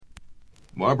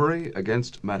Marbury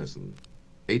against Madison,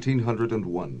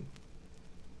 1801.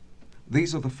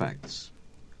 These are the facts.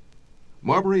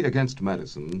 Marbury against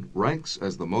Madison ranks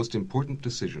as the most important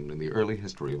decision in the early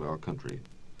history of our country.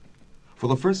 For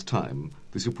the first time,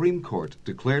 the Supreme Court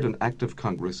declared an act of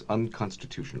Congress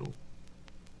unconstitutional.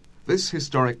 This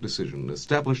historic decision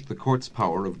established the court's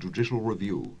power of judicial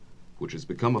review, which has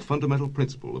become a fundamental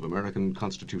principle of American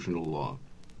constitutional law.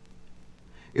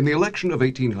 In the election of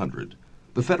 1800,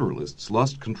 the Federalists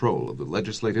lost control of the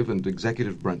legislative and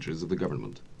executive branches of the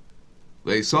government.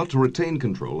 They sought to retain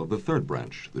control of the third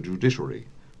branch, the judiciary,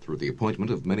 through the appointment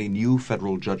of many new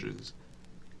federal judges.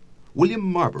 William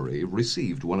Marbury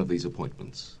received one of these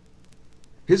appointments.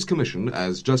 His commission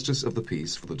as Justice of the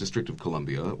Peace for the District of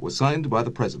Columbia was signed by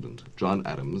the President, John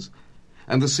Adams,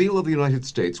 and the seal of the United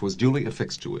States was duly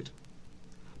affixed to it.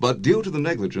 But due to the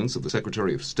negligence of the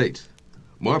Secretary of State,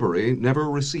 Marbury never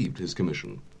received his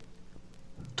commission.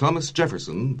 Thomas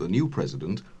Jefferson, the new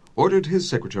president, ordered his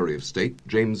Secretary of State,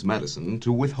 James Madison,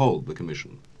 to withhold the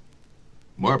commission.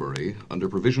 Marbury, under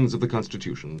provisions of the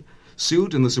Constitution,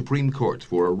 sued in the Supreme Court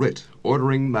for a writ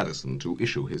ordering Madison to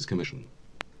issue his commission.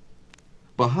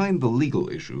 Behind the legal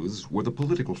issues were the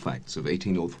political facts of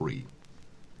 1803.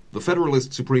 The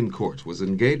Federalist Supreme Court was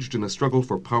engaged in a struggle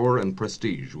for power and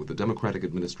prestige with the Democratic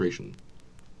administration.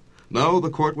 Now the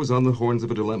court was on the horns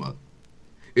of a dilemma.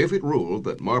 If it ruled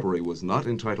that Marbury was not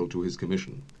entitled to his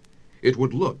commission, it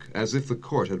would look as if the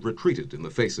court had retreated in the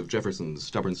face of Jefferson's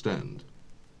stubborn stand.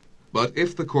 But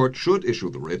if the court should issue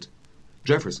the writ,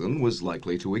 Jefferson was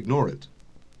likely to ignore it.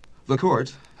 The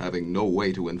court, having no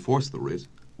way to enforce the writ,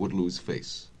 would lose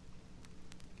face.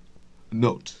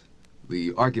 Note: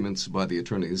 the arguments by the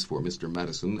attorneys for Mr.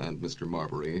 Madison and Mr.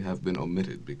 Marbury have been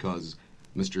omitted because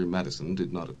Mr. Madison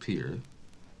did not appear,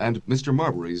 and Mr.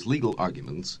 Marbury's legal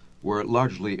arguments were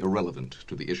largely irrelevant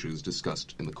to the issues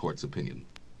discussed in the court's opinion.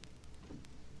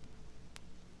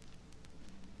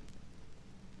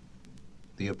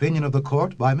 The opinion of the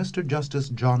court by Mr. Justice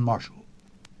John Marshall.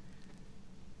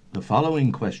 The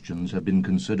following questions have been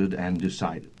considered and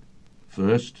decided.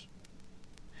 First,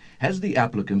 has the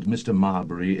applicant, Mr.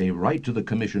 Marbury, a right to the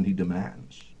commission he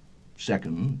demands?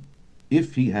 Second,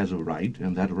 if he has a right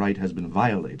and that right has been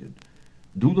violated,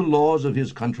 do the laws of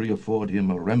his country afford him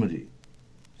a remedy?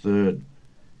 Third,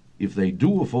 if they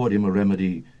do afford him a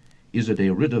remedy, is it a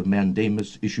writ of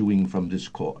mandamus issuing from this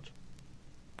court?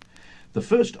 The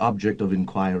first object of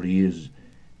inquiry is,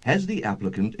 has the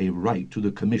applicant a right to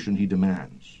the commission he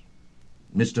demands?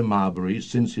 Mr. Marbury,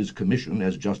 since his commission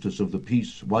as Justice of the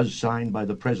Peace was signed by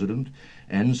the President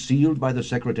and sealed by the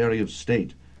Secretary of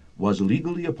State, was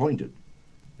legally appointed,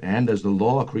 and as the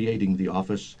law creating the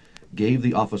office gave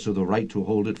the officer the right to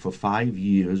hold it for 5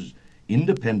 years,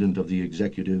 independent of the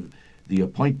executive, the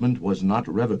appointment was not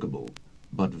revocable,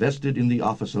 but vested in the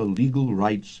officer legal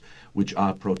rights which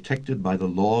are protected by the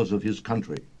laws of his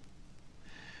country.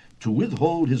 To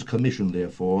withhold his commission,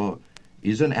 therefore,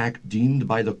 is an act deemed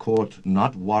by the court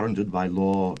not warranted by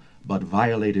law, but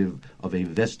violative of a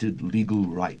vested legal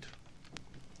right.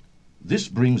 This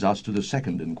brings us to the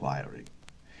second inquiry.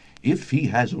 If he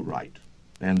has a right,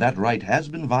 and that right has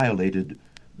been violated,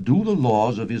 do the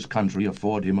laws of his country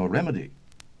afford him a remedy?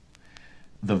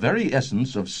 The very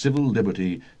essence of civil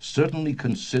liberty certainly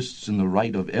consists in the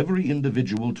right of every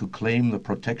individual to claim the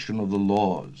protection of the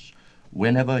laws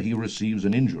whenever he receives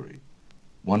an injury.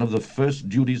 One of the first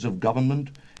duties of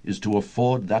government is to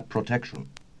afford that protection.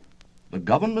 The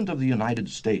government of the United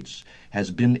States has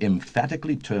been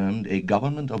emphatically termed a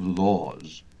government of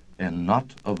laws and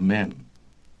not of men.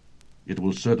 It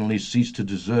will certainly cease to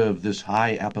deserve this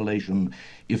high appellation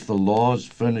if the laws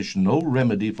furnish no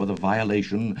remedy for the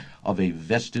violation of a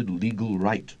vested legal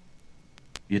right.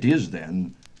 It is,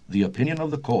 then, the opinion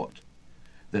of the court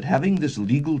that having this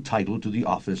legal title to the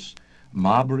office,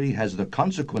 Marbury has the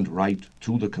consequent right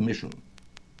to the commission,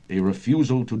 a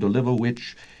refusal to deliver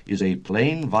which is a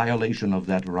plain violation of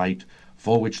that right,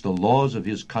 for which the laws of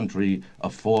his country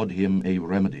afford him a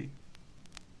remedy.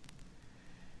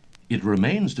 It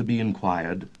remains to be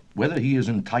inquired whether he is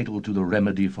entitled to the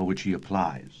remedy for which he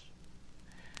applies.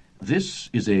 This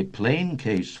is a plain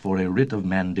case for a writ of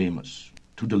mandamus,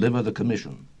 to deliver the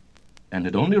commission, and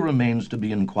it only remains to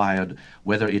be inquired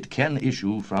whether it can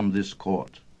issue from this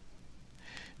court.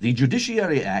 The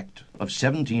Judiciary Act of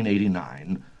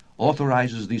 1789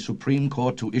 authorizes the Supreme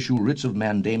Court to issue writs of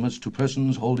mandamus to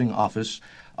persons holding office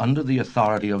under the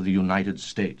authority of the United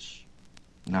States.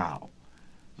 Now,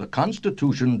 the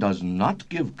Constitution does not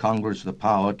give Congress the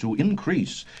power to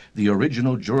increase the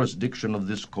original jurisdiction of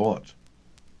this court.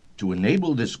 To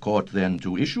enable this court, then,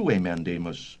 to issue a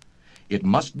mandamus, it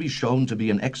must be shown to be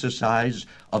an exercise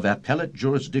of appellate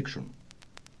jurisdiction.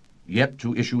 Yet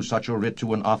to issue such a writ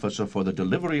to an officer for the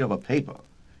delivery of a paper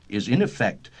is in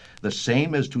effect the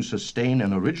same as to sustain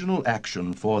an original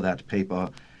action for that paper,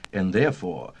 and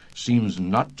therefore seems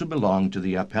not to belong to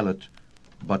the appellate,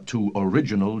 but to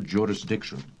original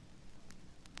jurisdiction.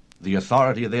 The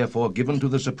authority therefore given to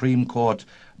the Supreme Court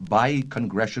by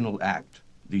Congressional Act,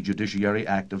 the Judiciary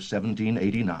Act of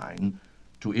 1789,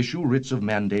 to issue writs of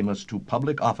mandamus to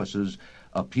public offices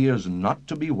appears not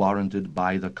to be warranted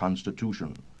by the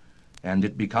Constitution, and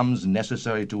it becomes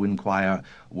necessary to inquire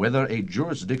whether a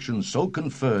jurisdiction so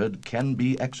conferred can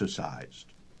be exercised.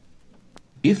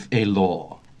 If a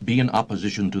law be in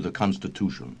opposition to the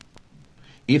Constitution,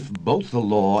 if both the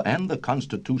law and the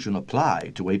Constitution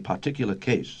apply to a particular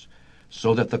case,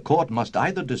 so that the court must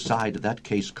either decide that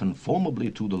case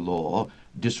conformably to the law,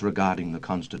 disregarding the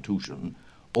Constitution,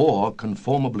 or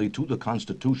conformably to the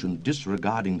Constitution,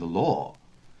 disregarding the law,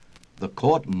 the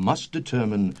court must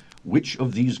determine which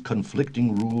of these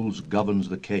conflicting rules governs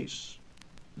the case.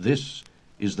 This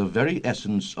is the very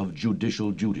essence of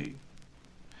judicial duty.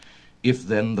 If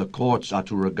then the courts are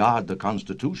to regard the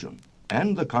Constitution,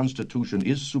 and the Constitution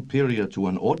is superior to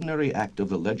an ordinary act of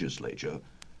the legislature,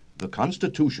 the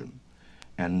Constitution,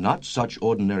 and not such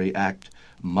ordinary act,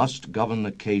 must govern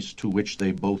the case to which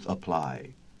they both apply.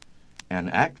 An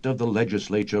act of the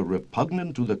legislature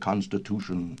repugnant to the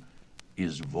Constitution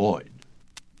is void.